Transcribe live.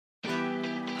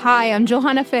Hi, I'm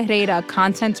Johanna Ferreira,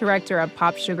 content director at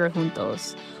Pop Sugar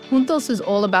Juntos. Juntos is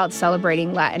all about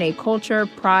celebrating Latinx culture,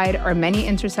 pride, our many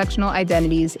intersectional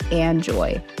identities, and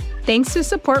joy. Thanks to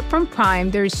support from Prime,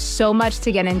 there's so much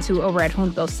to get into over at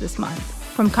Juntos this month.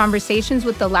 From conversations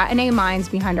with the Latinx minds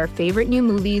behind our favorite new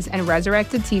movies and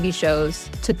resurrected TV shows,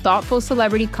 to thoughtful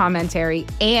celebrity commentary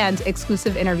and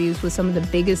exclusive interviews with some of the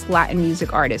biggest Latin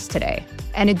music artists today.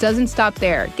 And it doesn't stop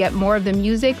there. Get more of the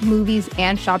music, movies,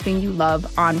 and shopping you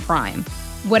love on Prime.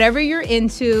 Whatever you're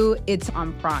into, it's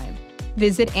on Prime.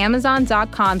 Visit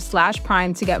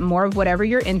Amazon.com/Prime to get more of whatever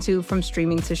you're into, from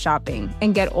streaming to shopping.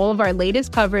 And get all of our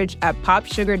latest coverage at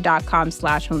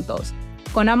popsugar.com/juntos.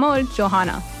 Con amor,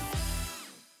 Johanna.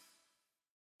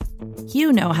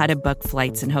 You know how to book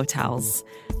flights and hotels.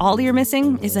 All you're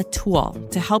missing is a tool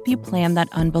to help you plan that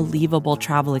unbelievable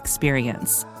travel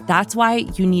experience. That's why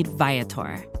you need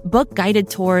Viator. Book guided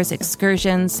tours,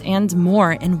 excursions, and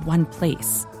more in one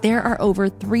place. There are over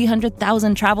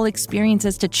 300,000 travel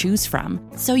experiences to choose from,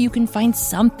 so you can find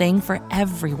something for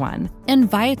everyone. And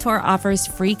Viator offers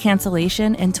free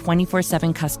cancellation and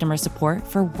 24/7 customer support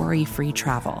for worry-free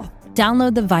travel.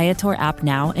 Download the Viator app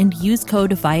now and use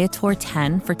code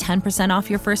Viator10 for 10% off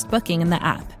your first booking in the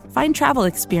app. Find travel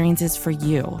experiences for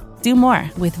you. Do more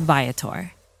with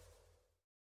Viator.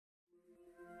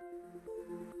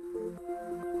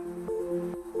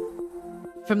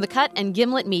 From The Cut and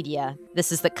Gimlet Media,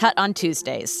 this is The Cut on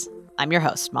Tuesdays. I'm your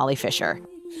host, Molly Fisher.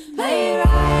 Play it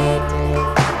right, play it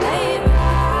right, play it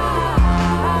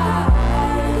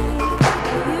right,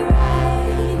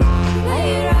 play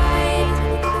it right,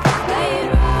 play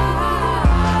it right.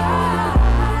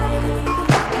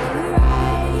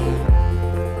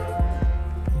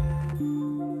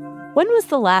 When was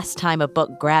the last time a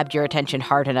book grabbed your attention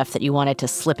hard enough that you wanted to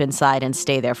slip inside and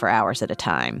stay there for hours at a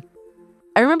time?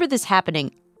 I remember this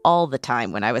happening all the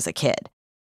time when I was a kid.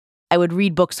 I would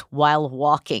read books while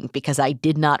walking because I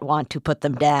did not want to put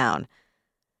them down.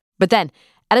 But then,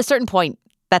 at a certain point,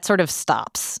 that sort of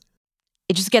stops.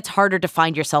 It just gets harder to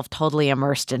find yourself totally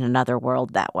immersed in another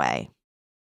world that way.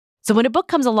 So when a book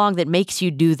comes along that makes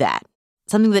you do that,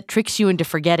 something that tricks you into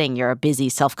forgetting you're a busy,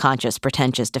 self-conscious,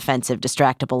 pretentious, defensive,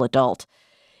 distractible adult,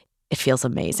 it feels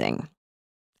amazing.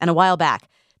 And a while back,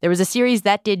 there was a series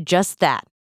that did just that,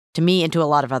 to me and to a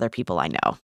lot of other people I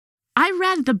know. I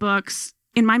read the books.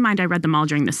 In my mind, I read them all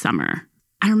during the summer.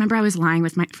 I remember I was lying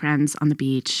with my friends on the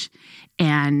beach,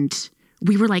 and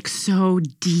we were like so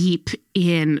deep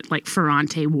in like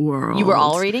Ferrante world. You were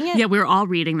all reading it? Yeah, we were all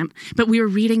reading them. But we were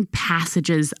reading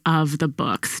passages of the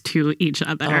books to each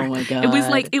other. Oh my God. It was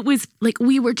like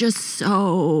we were just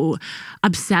so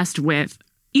obsessed with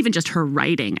even just her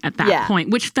writing at that point,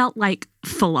 which felt like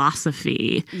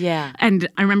philosophy. Yeah. And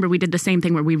I remember we did the same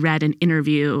thing where we read an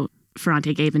interview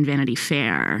Ferrante gave in Vanity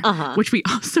Fair, which we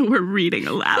also were reading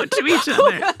aloud to each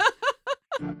other.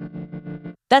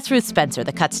 That's Ruth Spencer,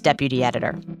 The Cut's deputy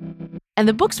editor. And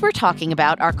the books we're talking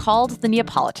about are called the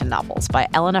Neapolitan novels by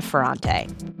Elena Ferrante.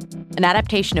 An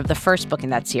adaptation of the first book in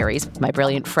that series, My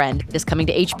Brilliant Friend, is coming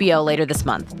to HBO later this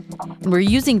month. And we're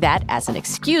using that as an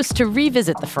excuse to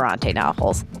revisit the Ferrante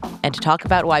novels and to talk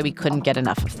about why we couldn't get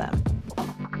enough of them.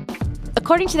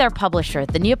 According to their publisher,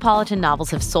 the Neapolitan novels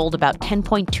have sold about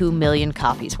 10.2 million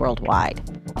copies worldwide.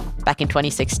 Back in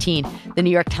 2016, the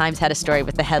New York Times had a story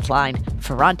with the headline,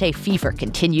 "Ferrante Fever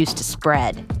Continues to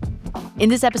Spread." In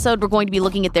this episode, we're going to be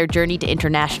looking at their journey to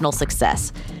international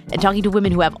success and talking to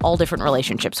women who have all different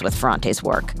relationships with Ferrante's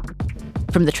work.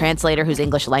 From the translator whose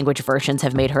English language versions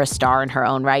have made her a star in her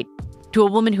own right, to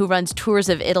a woman who runs tours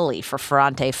of Italy for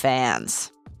Ferrante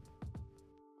fans.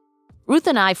 Ruth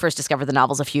and I first discovered the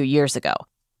novels a few years ago.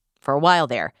 For a while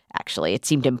there, actually, it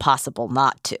seemed impossible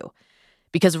not to.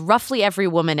 Because roughly every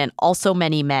woman and also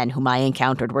many men whom I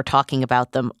encountered were talking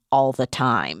about them all the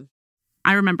time.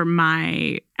 I remember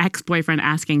my ex-boyfriend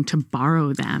asking to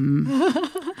borrow them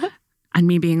and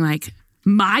me being like,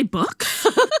 my books?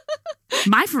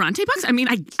 My Ferrante books? I mean,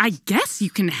 I guess you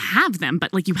can have them,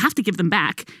 but like you have to give them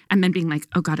back. And then being like,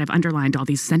 oh God, I've underlined all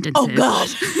these sentences. Oh God.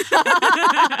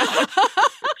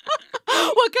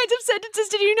 What kinds of sentences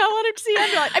did you not want to see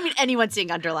underlined? I mean, anyone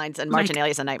seeing underlines and marginalia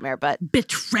is a nightmare, but...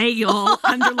 Betrayal,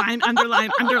 underline,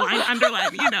 underline, underline,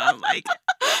 underline, you know, like...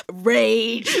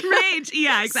 Rage. Rage,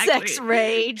 yeah, exactly. Sex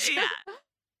rage. Yeah.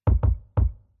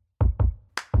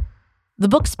 The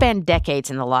book spanned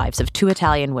decades in the lives of two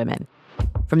Italian women.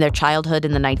 From their childhood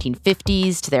in the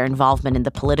 1950s to their involvement in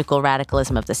the political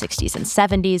radicalism of the 60s and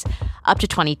 70s, up to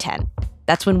 2010.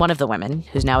 That's when one of the women,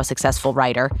 who's now a successful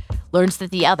writer, learns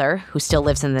that the other, who still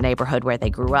lives in the neighborhood where they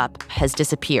grew up, has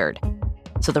disappeared.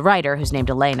 So the writer, who's named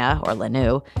Elena, or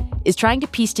Lenu, is trying to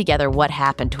piece together what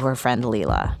happened to her friend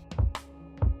Leela.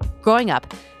 Growing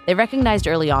up, they recognized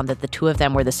early on that the two of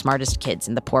them were the smartest kids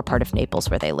in the poor part of Naples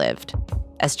where they lived.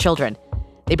 As children,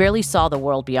 they barely saw the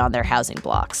world beyond their housing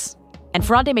blocks. And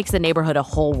Ferrante makes the neighborhood a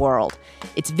whole world.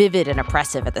 It's vivid and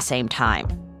oppressive at the same time.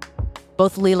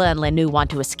 Both Leela and Lenu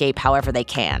want to escape however they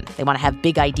can. They want to have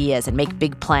big ideas and make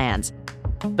big plans.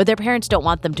 But their parents don't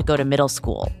want them to go to middle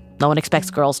school. No one expects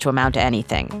girls to amount to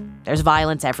anything. There's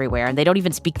violence everywhere, and they don't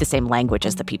even speak the same language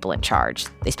as the people in charge.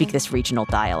 They speak this regional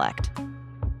dialect.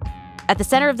 At the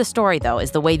center of the story, though,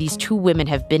 is the way these two women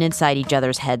have been inside each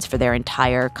other's heads for their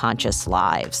entire conscious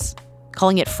lives.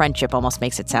 Calling it friendship almost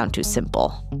makes it sound too simple.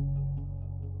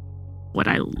 What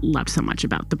I loved so much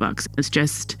about the books is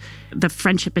just the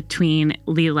friendship between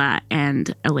Leela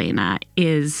and Elena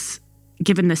is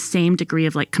given the same degree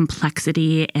of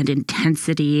complexity and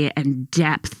intensity and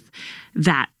depth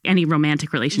that any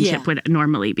romantic relationship would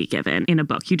normally be given in a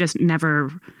book. You just never,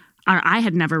 or I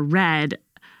had never read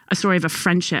a story of a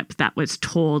friendship that was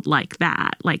told like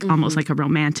that, almost like a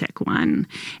romantic one.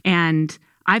 And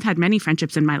I've had many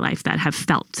friendships in my life that have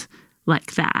felt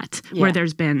like that, where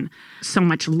there's been so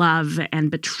much love and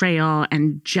betrayal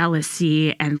and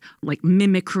jealousy and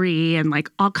mimicry and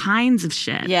all kinds of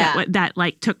shit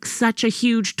that took such a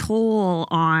huge toll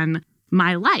on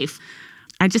my life.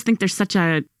 I just think there's such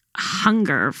a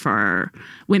hunger for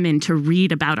women to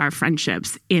read about our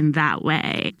friendships in that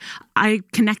way. I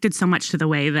connected so much to the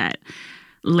way that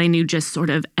Lenu just sort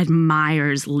of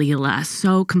admires Leela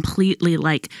so completely.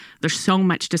 There's so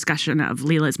much discussion of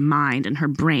Leela's mind and her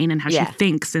brain and how she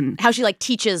thinks and how she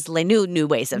teaches Lenu new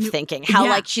ways of thinking.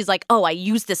 How she's oh, I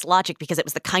used this logic because it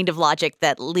was the kind of logic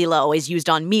that Leela always used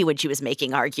on me when she was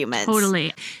making arguments.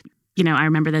 Totally. I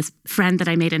remember this friend that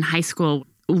I made in high school.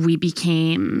 We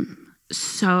became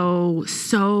so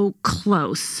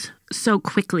close so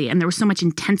quickly, and there was so much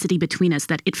intensity between us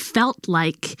that it felt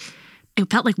like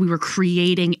we were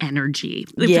creating energy.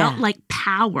 It felt like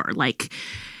power.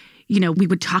 We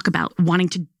would talk about wanting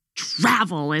to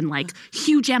travel and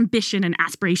huge ambition and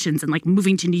aspirations and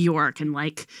moving to New York and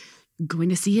going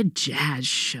to see a jazz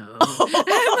show.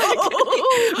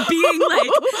 And, being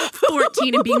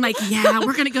 14 and being yeah,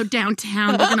 we're going to go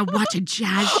downtown. We're going to watch a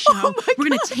jazz show. We're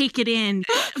going to take it in.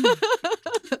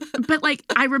 But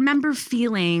I remember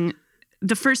feeling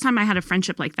the first time I had a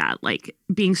friendship like that,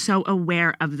 being so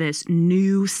aware of this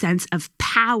new sense of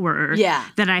power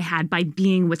that I had by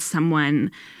being with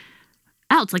someone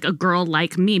else, a girl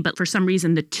like me. But for some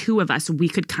reason, the two of us, we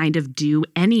could kind of do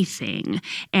anything,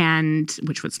 and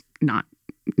which was not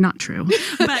true.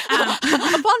 But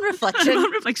upon reflection,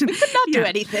 we could not do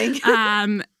anything.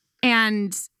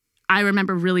 And I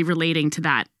remember really relating to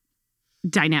that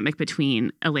dynamic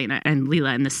between Elena and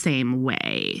Leela in the same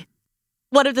way.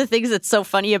 One of the things that's so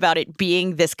funny about it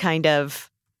being this kind of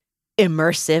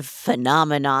immersive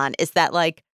phenomenon is that,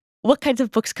 what kinds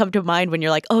of books come to mind when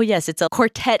you're oh, yes, it's a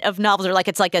quartet of novels, or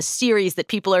it's a series that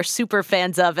people are super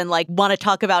fans of and want to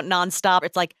talk about nonstop.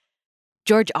 It's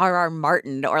George R.R.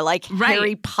 Martin or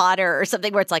Harry Potter or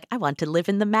something where it's I want to live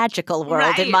in the magical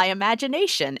world in my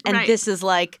imagination. And this is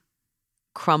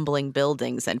crumbling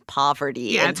buildings and poverty.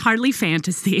 Yeah, it's hardly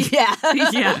fantasy. Yeah.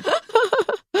 Yeah.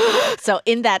 So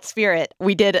in that spirit,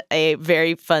 we did a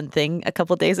very fun thing a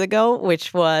couple days ago,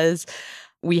 which was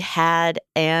we had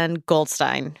Anne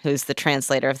Goldstein, who's the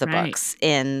translator of the books,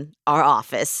 in our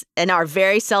office, in our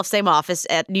very self-same office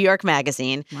at New York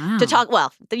Magazine to talk.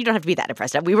 Well, you don't have to be that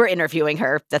impressed. We were interviewing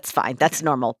her. That's fine. That's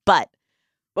normal. But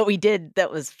what we did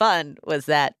that was fun was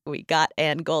that we got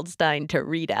Anne Goldstein to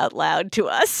read out loud to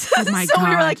us. Oh my so God.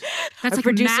 we were That's our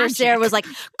producer magic. Sarah was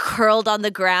curled on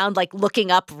the ground, looking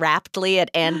up raptly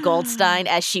at Anne Goldstein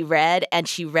as she read. And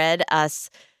she read us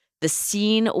the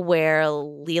scene where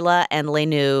Leela and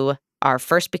Lenu are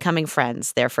first becoming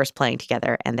friends. They're first playing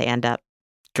together, and they end up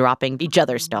dropping each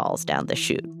other's dolls down the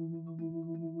chute.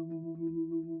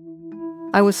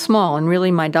 I was small, and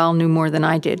really my doll knew more than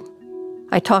I did.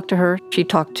 I talked to her, she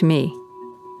talked to me.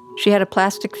 She had a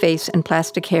plastic face and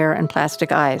plastic hair and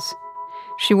plastic eyes.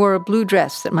 She wore a blue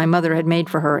dress that my mother had made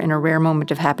for her in a rare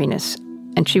moment of happiness,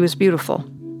 and she was beautiful.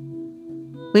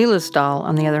 Leela's doll,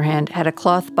 on the other hand, had a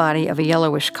cloth body of a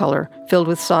yellowish color filled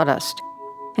with sawdust,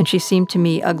 and she seemed to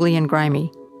me ugly and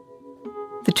grimy.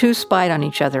 The two spied on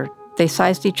each other. They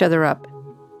sized each other up.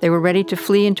 They were ready to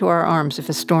flee into our arms if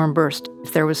a storm burst,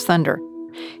 if there was thunder,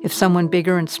 if someone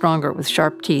bigger and stronger with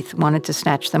sharp teeth wanted to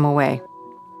snatch them away.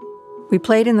 We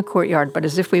played in the courtyard, but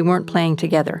as if we weren't playing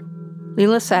together.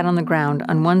 Leela sat on the ground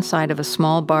on one side of a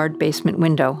small barred basement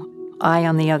window, I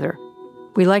on the other.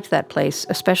 We liked that place,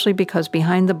 especially because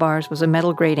behind the bars was a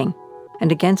metal grating,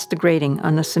 and against the grating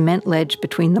on the cement ledge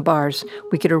between the bars,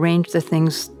 we could arrange the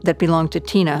things that belonged to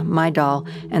Tina, my doll,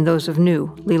 and those of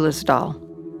Nu, Leela's doll.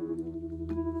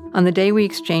 On the day we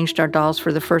exchanged our dolls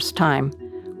for the first time,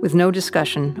 with no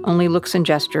discussion, only looks and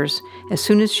gestures, as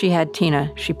soon as she had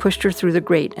Tina, she pushed her through the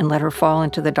grate and let her fall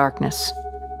into the darkness.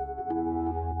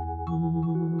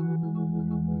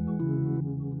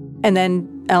 And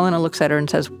then Elena looks at her and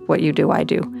says, "What you do, I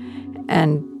do."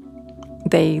 And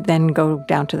they then go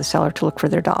down to the cellar to look for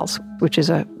their dolls, which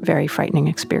is a very frightening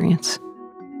experience.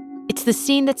 It's the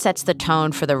scene that sets the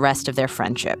tone for the rest of their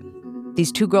friendship.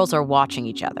 These two girls are watching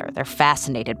each other. They're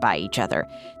fascinated by each other.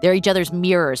 They're each other's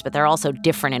mirrors, but they're also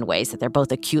different in ways that they're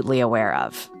both acutely aware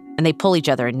of. And they pull each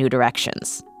other in new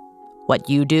directions. What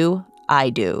you do, I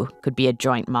do could be a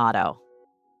joint motto.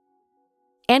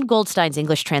 Anne Goldstein's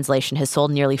English translation has sold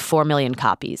nearly 4 million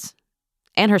copies.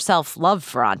 Anne herself loved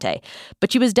Ferrante,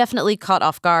 but she was definitely caught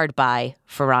off guard by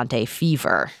Ferrante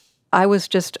fever. I was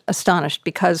just astonished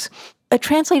because a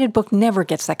translated book never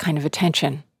gets that kind of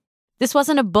attention. This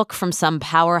wasn't a book from some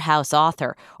powerhouse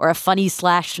author or a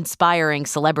funny/inspiring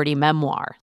celebrity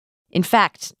memoir. In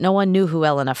fact, no one knew who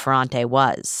Elena Ferrante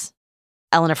was.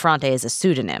 Elena Ferrante is a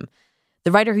pseudonym.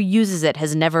 The writer who uses it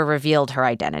has never revealed her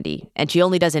identity, and she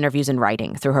only does interviews in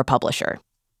writing through her publisher.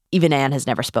 Even Anne has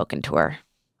never spoken to her.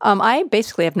 I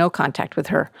basically have no contact with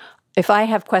her. If I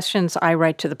have questions, I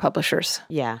write to the publishers.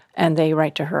 Yeah. And they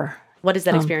write to her. What is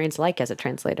that experience like as a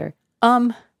translator?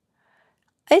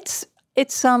 It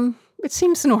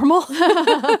seems normal.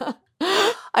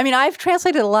 I mean, I've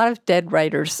translated a lot of dead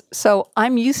writers, so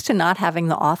I'm used to not having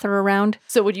the author around.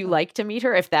 So would you like to meet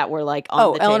her if that were like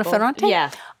on the table? Elena Ferrante?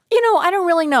 Yeah. I don't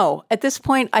really know. At this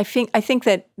point, I think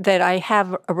that I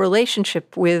have a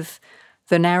relationship with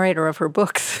the narrator of her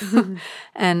books.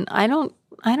 And I don't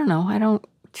know. I don't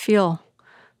feel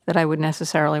that I would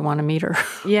necessarily want to meet her.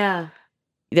 Yeah.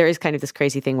 There is kind of this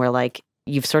crazy thing where, like,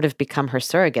 you've sort of become her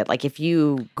surrogate. Like, if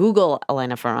you Google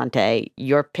Elena Ferrante,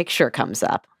 your picture comes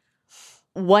up.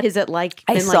 What is it like?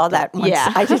 I saw that once.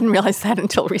 Yeah. I didn't realize that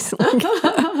until recently.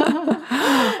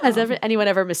 Has anyone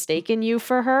ever mistaken you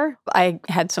for her? I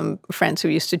had some friends who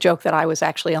used to joke that I was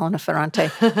actually Elena Ferrante,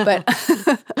 but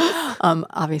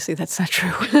obviously that's not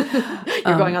true.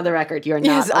 You're going on the record. You're not.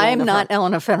 Yes, I am not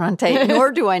Elena Ferrante,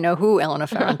 nor do I know who Elena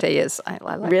Ferrante is.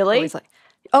 Really?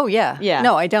 Oh, yeah. Yeah.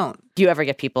 No, I don't. Do you ever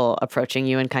get people approaching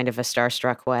you in kind of a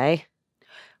starstruck way?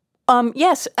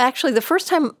 Yes, actually, the first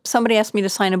time somebody asked me to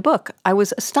sign a book, I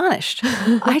was astonished.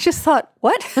 I just thought,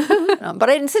 what?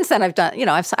 But since then I've done,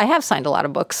 I have signed a lot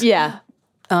of books. Yeah.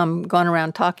 Gone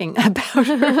around talking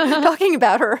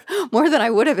about her more than I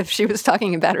would have if she was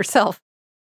talking about herself.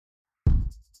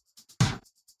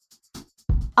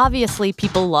 Obviously,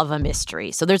 people love a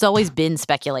mystery, so there's always been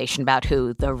speculation about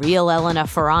who the real Elena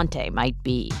Ferrante might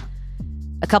be.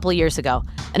 A couple of years ago,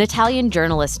 an Italian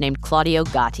journalist named Claudio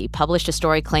Gatti published a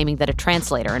story claiming that a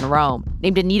translator in Rome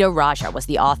named Anita Raja was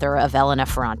the author of Elena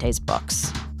Ferrante's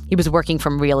books. He was working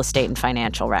from real estate and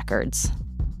financial records.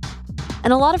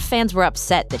 And a lot of fans were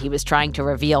upset that he was trying to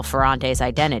reveal Ferrante's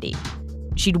identity.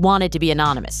 She'd wanted to be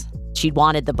anonymous. She'd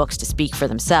wanted the books to speak for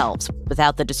themselves,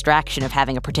 without the distraction of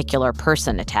having a particular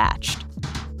person attached.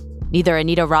 Neither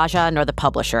Anita Raja nor the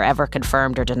publisher ever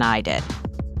confirmed or denied it.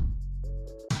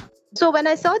 So when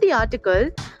I saw the article,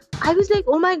 I was like,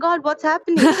 oh my God, what's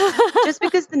happening? Just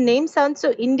because the name sounds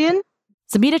so Indian.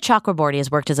 Samita Chakraborty has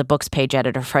worked as a books page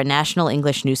editor for a national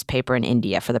English newspaper in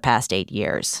India for the past 8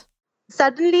 years.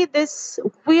 Suddenly this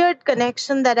weird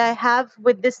connection that I have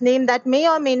with this name that may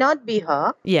or may not be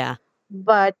her. Yeah.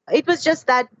 But it was just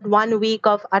that 1 week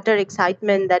of utter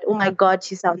excitement that, oh my God,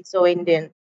 she sounds so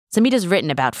Indian. Samita's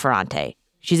written about Ferrante.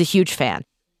 She's a huge fan.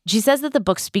 She says that the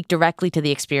books speak directly to the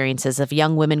experiences of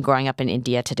young women growing up in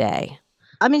India today.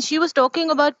 I mean, she was talking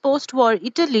about post-war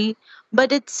Italy,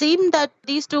 but it seemed that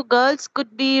these two girls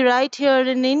could be right here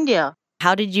in India.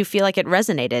 How did you feel like it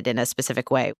resonated in a specific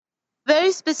way?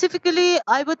 Very specifically,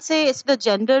 I would say it's the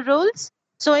gender roles.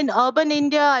 So in urban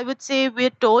India, I would say we're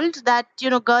told that,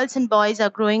 girls and boys are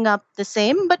growing up the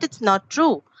same, but it's not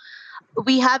true.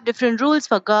 We have different rules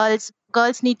for girls.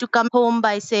 Girls need to come home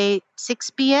by, say,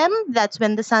 6 p.m. That's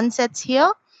when the sun sets here.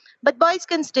 But boys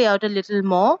can stay out a little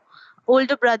more.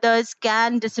 Older brothers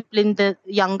can discipline the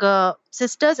younger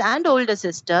sisters and older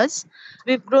sisters.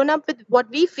 We've grown up with what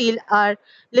we feel are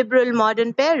liberal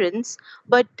modern parents,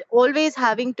 but always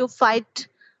having to fight.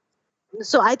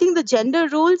 So I think the gender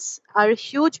rules are a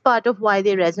huge part of why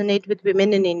they resonate with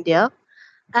women in India.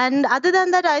 And other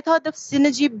than that, I thought the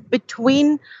synergy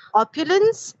between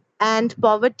opulence and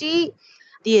poverty,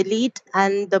 the elite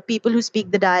and the people who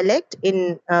speak the dialect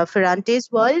in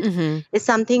Ferrante's world is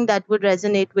something that would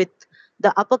resonate with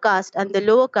the upper caste and the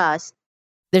lower caste.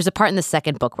 There's a part in the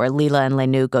second book where Leela and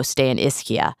Lenu go stay in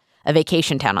Ischia, a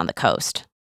vacation town on the coast.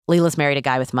 Leela's married a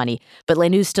guy with money, but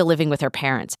Lenu's still living with her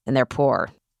parents, and they're poor.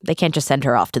 They can't just send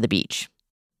her off to the beach.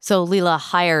 So Leela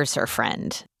hires her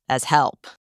friend as help.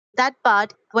 That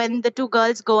part, when the two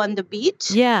girls go on the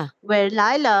beach, where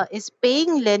Lila is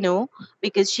paying Lenu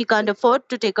because she can't afford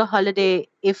to take a holiday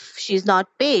if she's not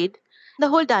paid, the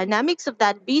whole dynamics of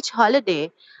that beach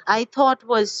holiday, I thought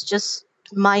was just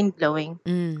mind-blowing.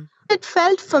 It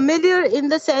felt familiar in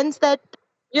the sense that,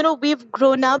 we've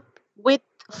grown up with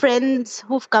friends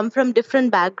who've come from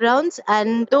different backgrounds.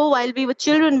 And though while we were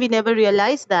children, we never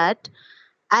realized that,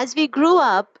 as we grew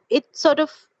up, it sort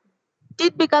of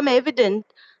did become evident,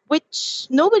 which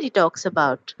nobody talks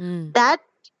about. That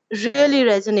really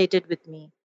resonated with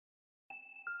me.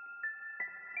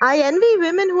 I envy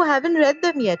women who haven't read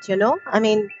them yet, I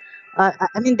mean,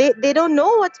 they don't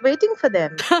know what's waiting for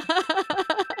them.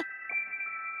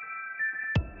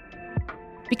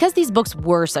 Because these books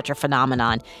were such a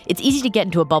phenomenon, it's easy to get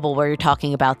into a bubble where you're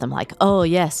talking about them like, oh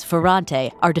yes, Ferrante,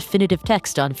 our definitive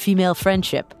text on female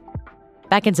friendship.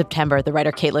 Back in September, the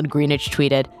writer Caitlin Greenidge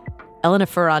tweeted, Elena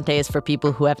Ferrante is for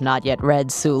people who have not yet read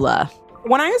Sula.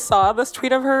 When I saw this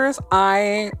tweet of hers,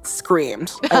 I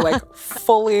screamed. I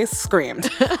fully screamed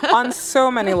on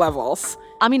so many levels.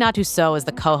 Aminatu Sow is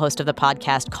the co-host of the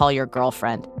podcast Call Your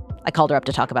Girlfriend. I called her up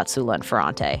to talk about Sula and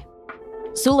Ferrante.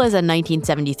 Sula is a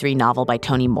 1973 novel by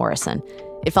Toni Morrison.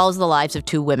 It follows the lives of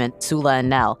two women, Sula and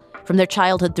Nell, from their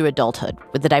childhood through adulthood,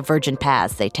 with the divergent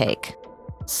paths they take.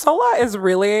 Sula is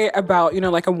really about,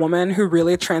 a woman who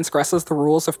really transgresses the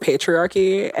rules of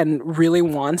patriarchy and really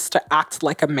wants to act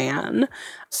like a man.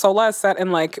 Sula is set in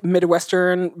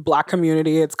Midwestern Black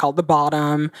community. It's called The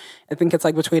Bottom. I think it's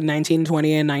between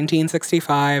 1920 and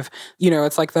 1965.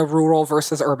 It's the rural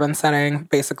versus urban setting,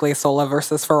 basically Sula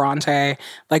versus Ferrante.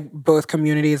 Both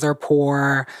communities are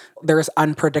poor. There's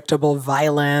unpredictable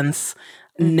violence.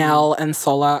 Nell and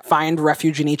Sula find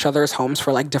refuge in each other's homes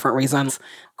for different reasons.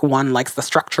 One likes the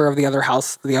structure of the other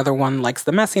house. The other one likes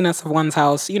the messiness of one's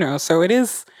house, So it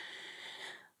is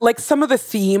some of the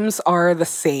themes are the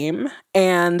same.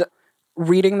 And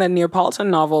reading the Neapolitan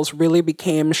novels really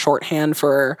became shorthand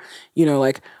for,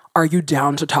 are you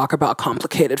down to talk about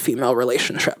complicated female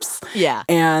relationships? Yeah.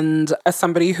 And as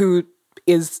somebody who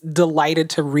is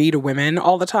delighted to read women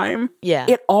all the time. Yeah.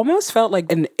 It almost felt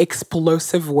like an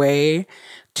explosive way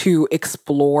to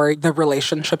explore the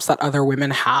relationships that other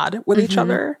women had with each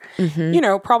other.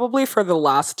 Probably for the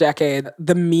last decade,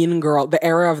 the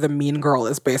era of the mean girl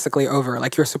is basically over.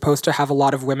 You're supposed to have a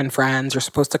lot of women friends. You're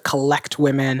supposed to collect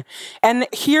women. And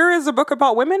here is a book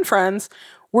about women friends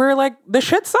where the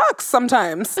shit sucks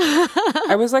sometimes.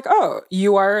 I was like, oh,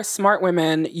 you are smart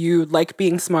women. You like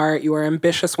being smart. You are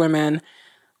ambitious women.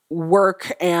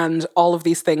 Work and all of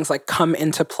these things come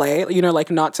into play.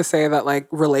 Not to say that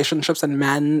relationships and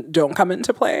men don't come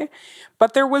into play,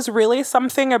 but there was really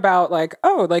something about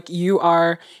you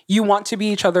want to be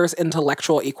each other's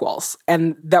intellectual equals.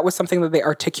 And that was something that they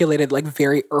articulated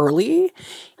very early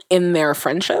in their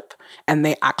friendship, and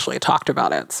they actually talked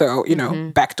about it. So,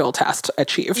 Bechdel test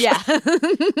achieved. Yeah.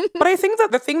 But I think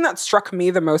that the thing that struck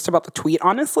me the most about the tweet,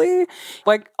 honestly,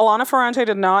 Elena Ferrante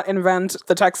did not invent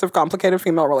the text of complicated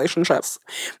female relationships.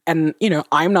 And,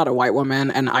 I'm not a white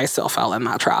woman, and I still fell in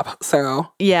that trap.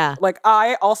 So, yeah.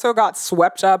 I also got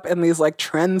swept up in these,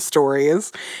 trend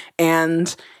stories,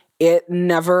 and it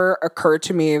never occurred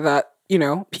to me that,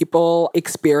 people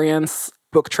experience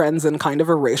book trends in kind of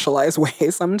a racialized way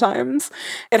sometimes.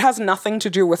 It has nothing to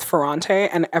do with Ferrante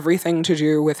and everything to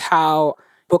do with how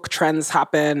book trends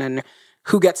happen and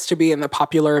who gets to be in the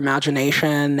popular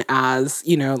imagination as,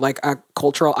 a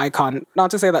cultural icon.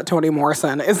 Not to say that Toni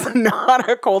Morrison is not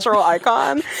a cultural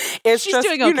icon. It's she's just,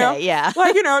 doing okay, yeah.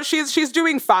 She's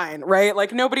doing fine, right?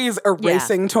 Nobody's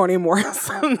erasing Toni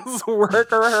Morrison's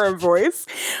work or her voice.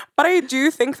 But I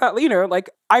do think that,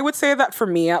 I would say that for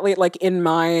me, at least, in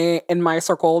my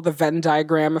circle, the Venn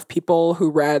diagram of people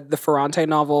who read the Ferrante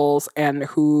novels and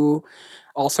who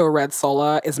also read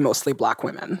Sula is mostly Black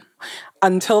women.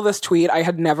 Until this tweet, I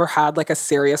had never had a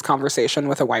serious conversation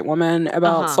with a white woman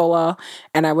about Sula.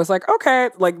 And I was like, okay,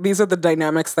 these are the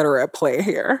dynamics that are at play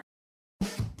here.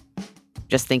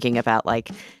 Just thinking about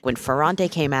when Ferrante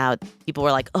came out, people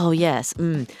were like, oh yes,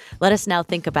 let us now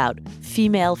think about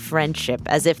female friendship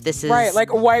as if this is... Right,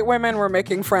 white women were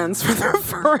making friends for the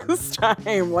first time.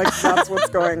 That's what's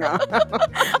going on.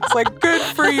 It's good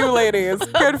for you ladies.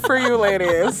 Good for you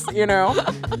ladies,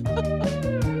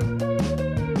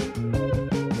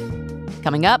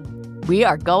 Coming up, we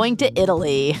are going to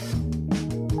Italy.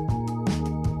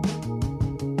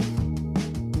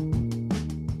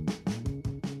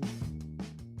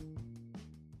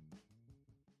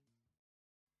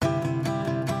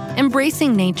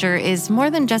 Embracing nature is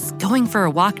more than just going for a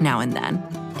walk now and then.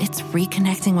 It's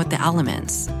reconnecting with the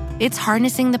elements. It's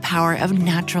harnessing the power of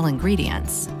natural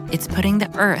ingredients. It's putting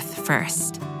the earth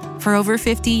first. For over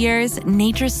 50 years,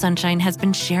 Nature's Sunshine has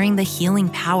been sharing the healing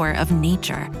power of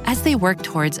nature as they work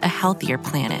towards a healthier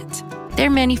planet. Their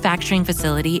manufacturing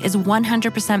facility is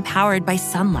 100% powered by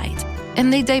sunlight,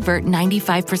 and they divert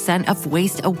 95% of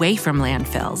waste away from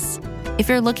landfills. If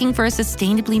you're looking for a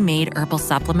sustainably made herbal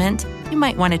supplement, you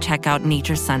might want to check out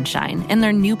Nature's Sunshine and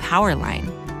their new Power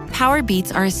line. Power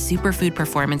Beats are a superfood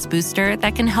performance booster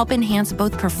that can help enhance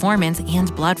both performance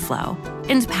and blood flow.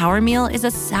 And Power Meal is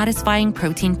a satisfying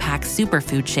protein-packed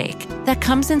superfood shake that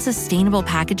comes in sustainable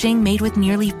packaging made with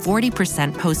nearly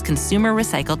 40% post-consumer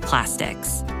recycled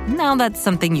plastics. Now that's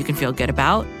something you can feel good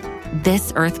about.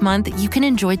 This Earth Month, you can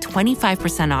enjoy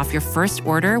 25% off your first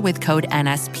order with code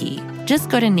NSP. Just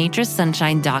go to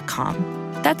naturesunshine.com.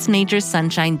 That's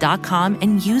naturesunshine.com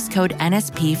and use code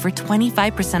NSP for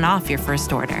 25% off your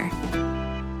first order.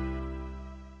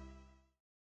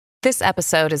 This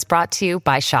episode is brought to you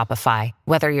by Shopify.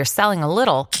 Whether you're selling a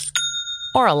little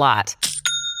or a lot,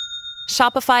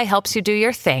 Shopify helps you do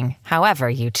your thing, however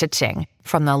you cha-ching.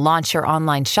 From the launch your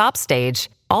online shop stage,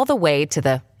 all the way to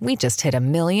the we just hit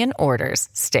 1 million orders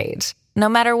stage. No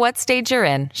matter what stage you're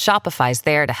in, Shopify's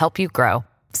there to help you grow.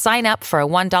 Sign up for a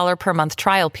 $1 per month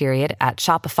trial period at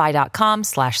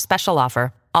shopify.com/special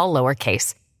offer, all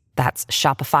lowercase. That's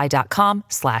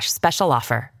shopify.com/special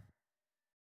offer.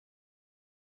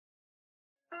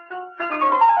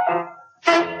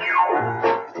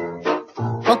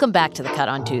 Welcome back to The Cut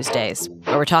on Tuesdays,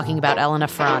 where we're talking about Elena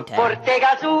Ferrante.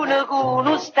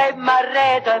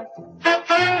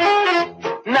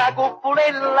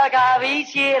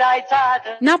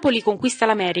 Napoli conquista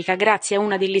l'America grazie a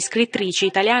una delle scrittrici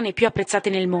italiane più apprezzate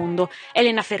nel mondo,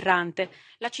 Elena Ferrante.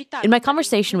 In my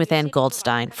conversation with Anne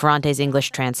Goldstein, Ferrante's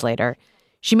English translator,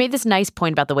 she made this nice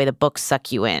point about the way the books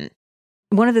suck you in.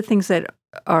 One of the things that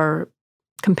are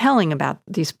compelling about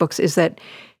these books is that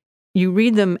you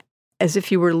read them as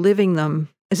if you were living them,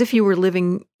 as if you were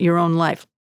living your own life.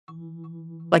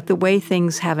 Like the way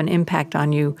things have an impact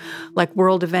on you, like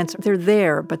world events, they're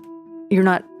there, but you're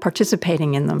not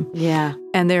participating in them. Yeah.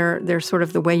 And they're sort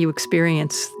of the way you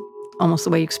experience, almost the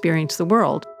way you experience the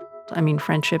world. I mean,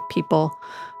 friendship, people,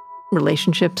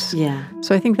 relationships. Yeah.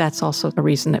 So I think that's also a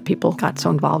reason that people got so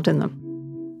involved in them.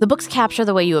 The books capture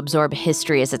the way you absorb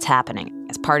history as it's happening,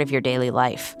 as part of your daily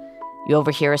life. You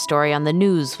overhear a story on the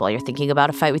news while you're thinking about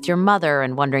a fight with your mother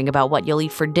and wondering about what you'll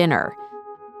eat for dinner.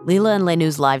 Lila and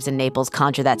Lenu's lives in Naples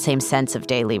conjure that same sense of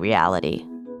daily reality.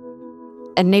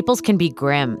 And Naples can be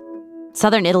grim.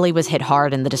 Southern Italy was hit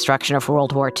hard in the destruction of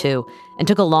World War II and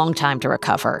took a long time to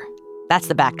recover. That's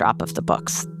the backdrop of the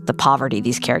books, the poverty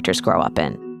these characters grow up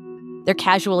in. They're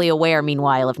casually aware,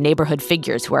 meanwhile, of neighborhood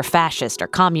figures who are fascist or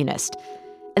communist.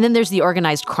 And then there's the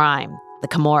organized crime, the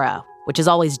Camorra, which is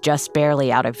always just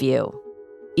barely out of view.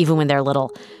 Even when they're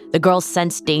little, the girls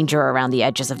sense danger around the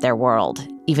edges of their world,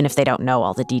 even if they don't know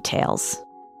all the details.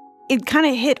 It kind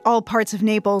of hit all parts of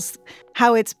Naples,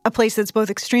 how it's a place that's both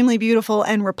extremely beautiful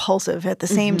and repulsive at the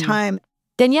same time.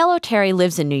 Danielle O'Terry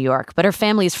lives in New York, but her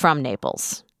family's from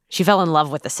Naples. She fell in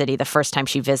love with the city the first time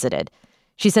she visited.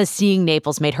 She says seeing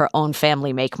Naples made her own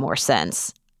family make more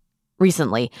sense.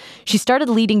 Recently, she started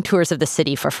leading tours of the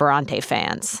city for Ferrante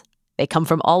fans. They come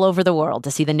from all over the world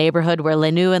to see the neighborhood where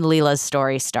Lenu and Lila's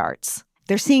story starts.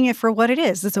 They're seeing it for what it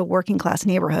is. It's a working-class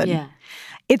neighborhood. Yeah.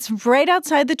 It's right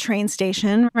outside the train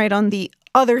station, right on the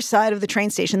other side of the train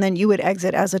station than you would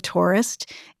exit as a tourist.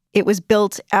 It was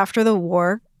built after the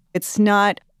war. It's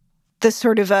not the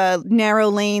sort of narrow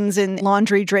lanes and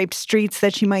laundry-draped streets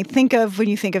that you might think of when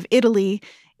you think of Italy.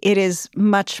 It is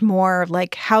much more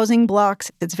like housing blocks.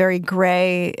 It's very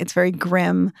gray. It's very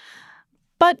grim.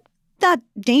 But not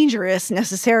dangerous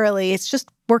necessarily. It's just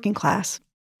working class.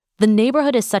 The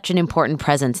neighborhood is such an important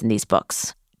presence in these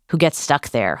books. Who gets stuck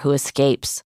there? Who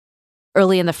escapes?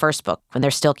 Early in the first book, when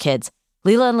they're still kids,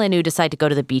 Lila and Lenu decide to go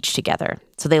to the beach together.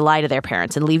 So they lie to their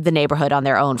parents and leave the neighborhood on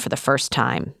their own for the first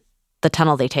time. The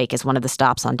tunnel they take is one of the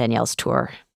stops on Danielle's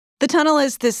tour. The tunnel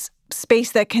is this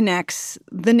space that connects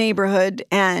the neighborhood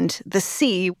and the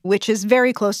sea, which is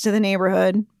very close to the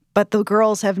neighborhood, but the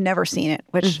girls have never seen it,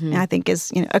 which I think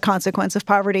is a consequence of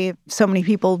poverty. So many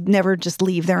people never just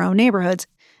leave their own neighborhoods.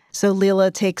 So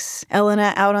Lila takes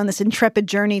Elena out on this intrepid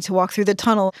journey to walk through the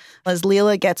tunnel. As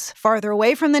Lila gets farther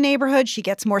away from the neighborhood, she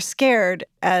gets more scared.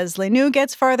 As Lenu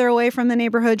gets farther away from the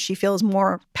neighborhood, she feels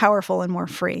more powerful and more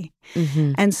free.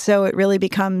 And so it really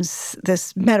becomes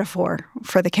this metaphor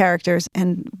for the characters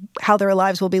and how their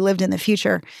lives will be lived in the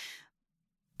future.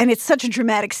 And it's such a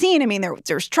dramatic scene. I mean,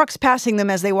 there's trucks passing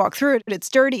them as they walk through it. It's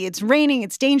dirty, it's raining,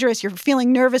 it's dangerous. You're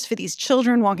feeling nervous for these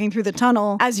children walking through the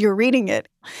tunnel as you're reading it.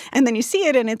 And then you see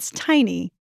it and it's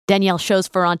tiny. Danielle shows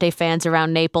Ferrante fans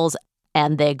around Naples,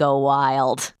 and they go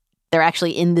wild. They're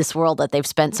actually in this world that they've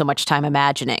spent so much time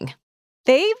imagining.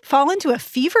 They fall into a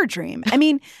fever dream. I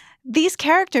mean, these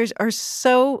characters are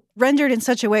so rendered in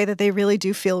such a way that they really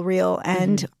do feel real.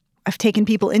 And I've taken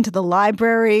people into the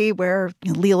library where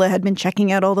Leela had been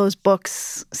checking out all those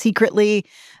books secretly.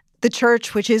 The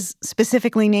church, which is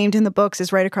specifically named in the books,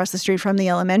 is right across the street from the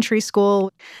elementary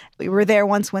school. We were there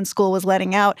once when school was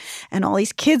letting out, and all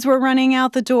these kids were running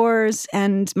out the doors,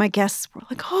 and my guests were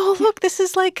like, oh, look, this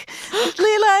is like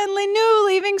Leela and Lenu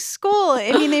leaving school.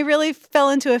 I mean, they really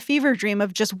fell into a fever dream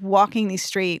of just walking these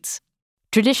streets.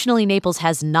 Traditionally, Naples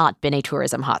has not been a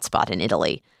tourism hotspot in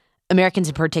Italy. Americans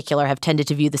in particular have tended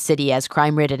to view the city as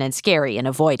crime-ridden and scary and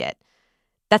avoid it.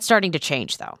 That's starting to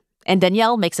change, though. And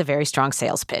Danielle makes a very strong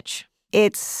sales pitch.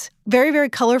 It's very, very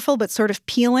colorful, but sort of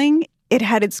appealing. It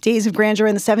had its days of grandeur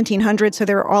in the 1700s, so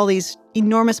there are all these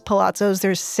enormous palazzos.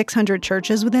 There's 600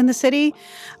 churches within the city.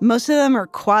 Most of them are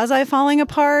quasi-falling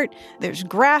apart. There's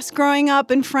grass growing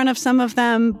up in front of some of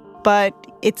them, but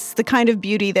it's the kind of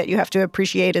beauty that you have to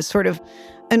appreciate as sort of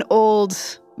an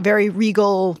old, very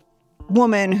regal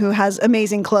woman who has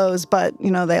amazing clothes, but,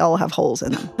 they all have holes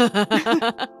in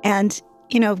them. And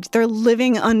they're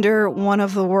living under one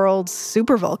of the world's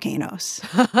supervolcanoes.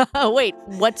 Wait,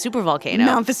 what supervolcano?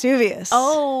 Mount Vesuvius.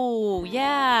 Oh,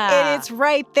 yeah. And it's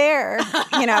right there.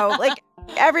 Like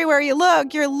everywhere you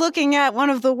look, you're looking at one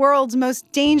of the world's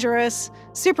most dangerous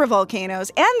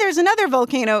supervolcanoes. And there's another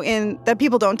volcano that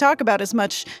people don't talk about as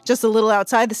much, just a little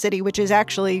outside the city, which is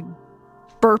actually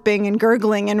burping and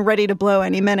gurgling and ready to blow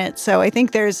any minute. So I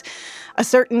think there's a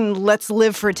certain let's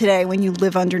live for today when you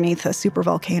live underneath a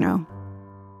supervolcano.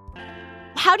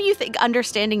 How do you think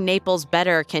understanding Naples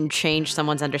better can change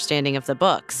someone's understanding of the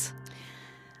books?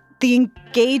 The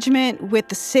engagement with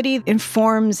the city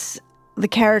informs the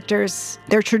characters,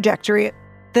 their trajectory.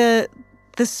 The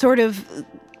sort of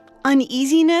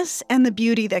uneasiness and the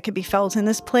beauty that could be felt in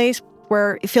this place,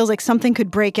 where it feels like something could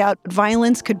break out,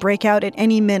 violence could break out at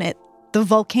any minute. The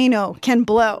volcano can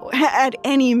blow at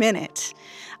any minute.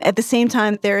 At the same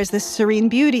time, there is this serene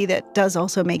beauty that does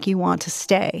also make you want to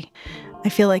stay. I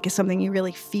feel like it's something you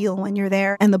really feel when you're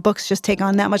there, and the books just take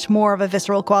on that much more of a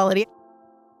visceral quality.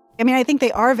 I mean, I think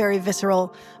they are very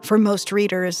visceral for most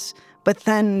readers, but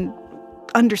then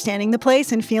understanding the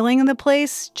place and feeling the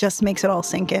place just makes it all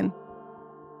sink in.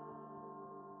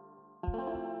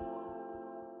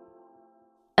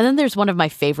 And then there's one of my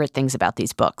favorite things about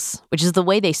these books, which is the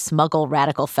way they smuggle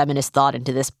radical feminist thought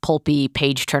into this pulpy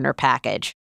page-turner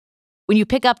package. When you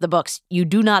pick up the books, you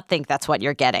do not think that's what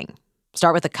you're getting.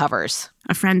 Start with the covers.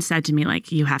 A friend said to me,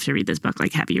 you have to read this book.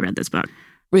 Have you read this book?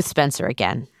 Ruth Spencer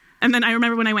again. And then I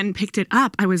remember when I went and picked it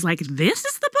up, I was like, this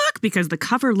is the book? Because the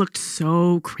cover looked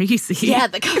so crazy. Yeah,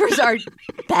 the covers are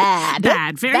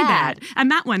bad. Very bad. And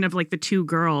that one of the two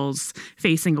girls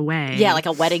facing away. Yeah, like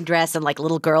a wedding dress and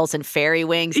little girls in fairy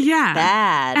wings. Yeah.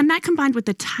 Bad. And that combined with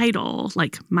the title,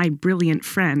 My Brilliant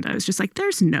Friend, I was just like,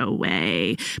 there's no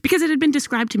way. Because it had been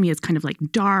described to me as kind of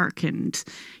dark and,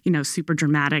 super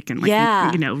dramatic and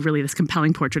really this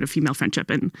compelling portrait of female friendship.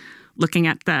 And looking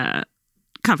at the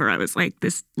cover, I was like,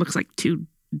 this looks like two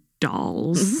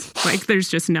dolls. There's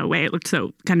just no way. It looked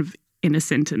so kind of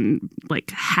innocent and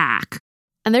hack.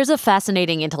 And there's a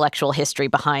fascinating intellectual history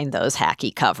behind those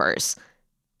hacky covers.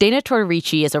 Dana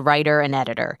Tortorici is a writer and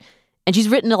editor, and she's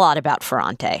written a lot about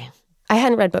Ferrante. I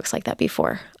hadn't read books like that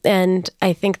before, and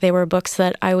I think they were books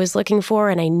that I was looking for,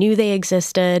 and I knew they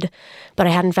existed, but I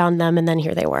hadn't found them, and then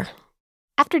here they were.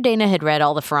 After Dana had read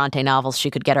all the Ferrante novels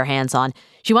she could get her hands on,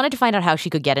 she wanted to find out how she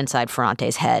could get inside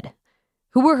Ferrante's head.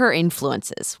 Who were her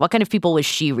influences? What kind of people was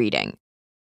she reading?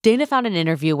 Dana found an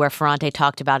interview where Ferrante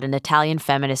talked about an Italian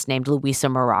feminist named Luisa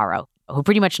Moraro, who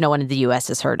pretty much no one in the U.S.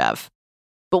 has heard of.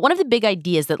 But one of the big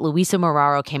ideas that Luisa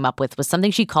Moraro came up with was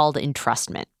something she called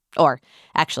entrustment. Or,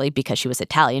 actually, because she was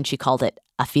Italian, she called it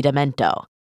affidamento.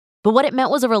 But what it meant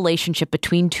was a relationship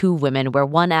between two women where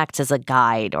one acts as a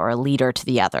guide or a leader to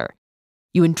the other.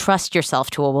 You entrust yourself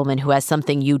to a woman who has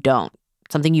something you don't,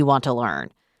 something you want to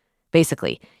learn.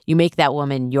 Basically, you make that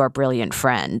woman your brilliant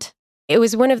friend. It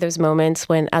was one of those moments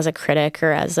when, as a critic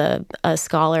or as a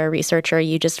scholar, researcher,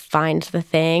 you just find the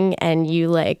thing and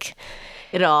you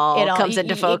It all comes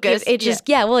into focus. It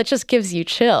just gives you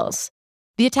chills.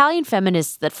 The Italian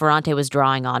feminists that Ferrante was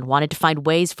drawing on wanted to find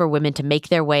ways for women to make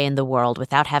their way in the world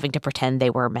without having to pretend they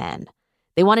were men.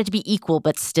 They wanted to be equal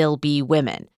but still be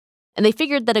women. And they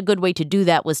figured that a good way to do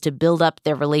that was to build up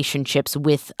their relationships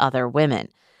with other women.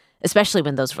 especially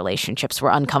when those relationships were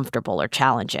uncomfortable or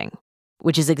challenging,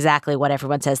 which is exactly what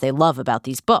everyone says they love about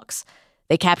these books.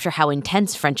 They capture how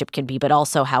intense friendship can be, but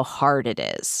also how hard it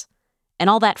is. And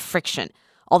all that friction,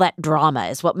 all that drama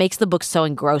is what makes the books so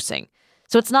engrossing.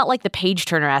 So it's not like the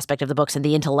page-turner aspect of the books and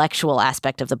the intellectual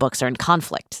aspect of the books are in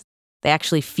conflict. They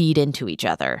actually feed into each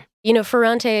other. You know,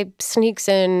 Ferrante sneaks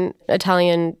in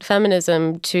Italian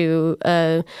feminism to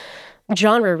a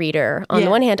genre reader on the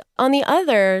one hand. On the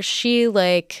other, she,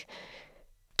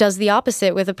 does the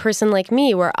opposite with a person like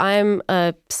me, where I'm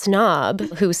a snob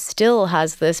who still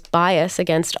has this bias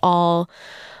against all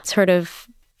sort of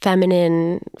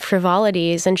feminine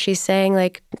frivolities. And she's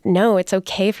saying, no, it's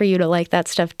okay for you to like that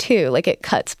stuff too. It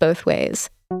cuts both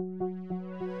ways.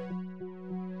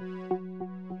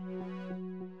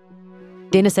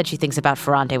 Dana said she thinks about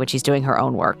Ferrante when she's doing her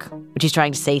own work, when she's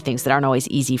trying to say things that aren't always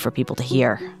easy for people to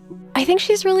hear. I think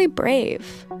she's really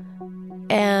brave.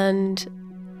 And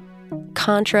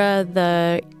contra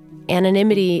the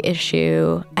anonymity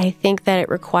issue, I think that it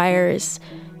requires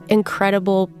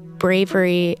incredible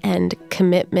bravery and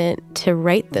commitment to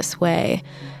write this way,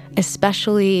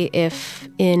 especially if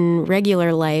in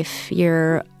regular life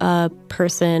you're a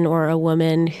person or a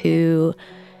woman who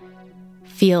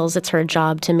feels it's her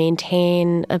job to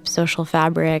maintain a social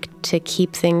fabric, to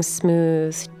keep things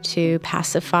smooth, to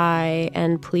pacify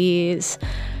and please,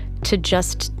 to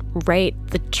just write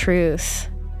the truth,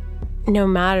 no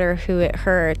matter who it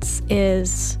hurts,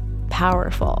 is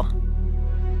powerful.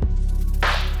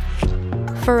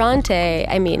 Ferrante,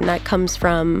 that comes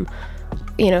from,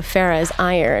 Farah's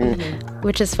iron,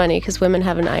 which is funny because women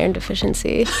have an iron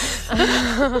deficiency.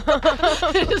 I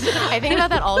think about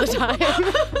that all the time.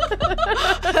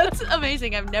 That's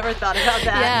amazing. I've never thought about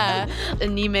that. Yeah.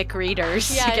 Anemic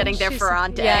readers getting their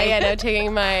Ferrante.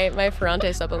 Taking my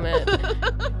Ferrante supplement.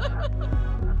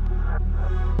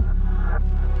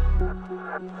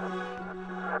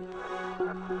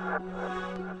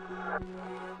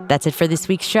 That's it for this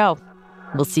week's show.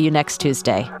 We'll see you next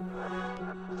Tuesday.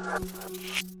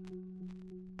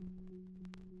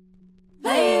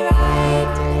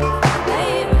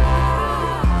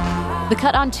 The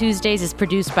Cut on Tuesdays is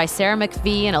produced by Sarah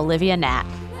McPhee and Olivia Natt.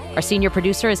 Our senior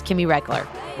producer is Kimmy Regler.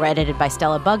 We're edited by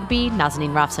Stella Bugbee,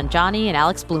 Nazanin Rafsanjani, and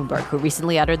Alex Bloomberg, who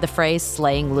recently uttered the phrase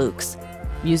slaying Lukes.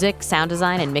 Music, sound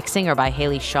design, and mixing are by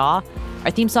Haley Shaw.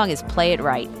 Our theme song is Play It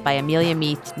Right by Amelia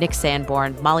Meath, Nick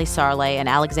Sanborn, Molly Sarley, and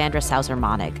Alexandra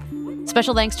Sauser-Monig.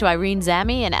 Special thanks to Irene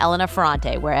Zami and Elena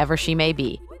Ferrante, wherever she may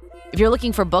be. If you're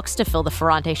looking for books to fill the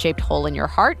Ferrante-shaped hole in your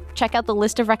heart, check out the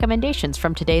list of recommendations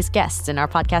from today's guests in our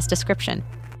podcast description.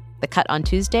 The Cut on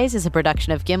Tuesdays is a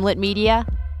production of Gimlet Media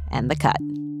and The Cut.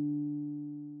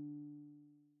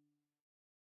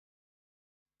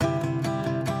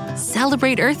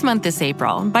 Celebrate Earth Month this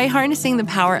April by harnessing the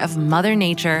power of Mother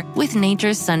Nature with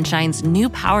Nature's Sunshine's new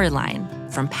Power line.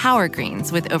 From Power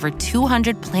Greens with over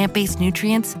 200 plant-based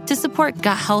nutrients to support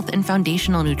gut health and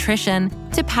foundational nutrition,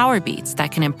 to Power Beets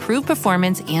that can improve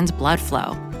performance and blood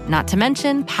flow. Not to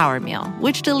mention Power Meal,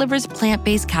 which delivers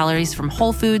plant-based calories from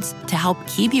whole foods to help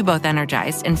keep you both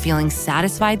energized and feeling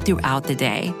satisfied throughout the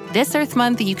day. This Earth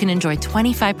Month, you can enjoy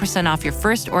 25% off your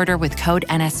first order with code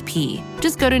NSP.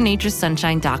 Just go to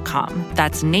naturesunshine.com.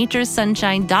 That's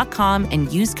naturesunshine.com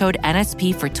and use code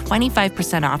NSP for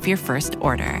 25% off your first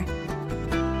order.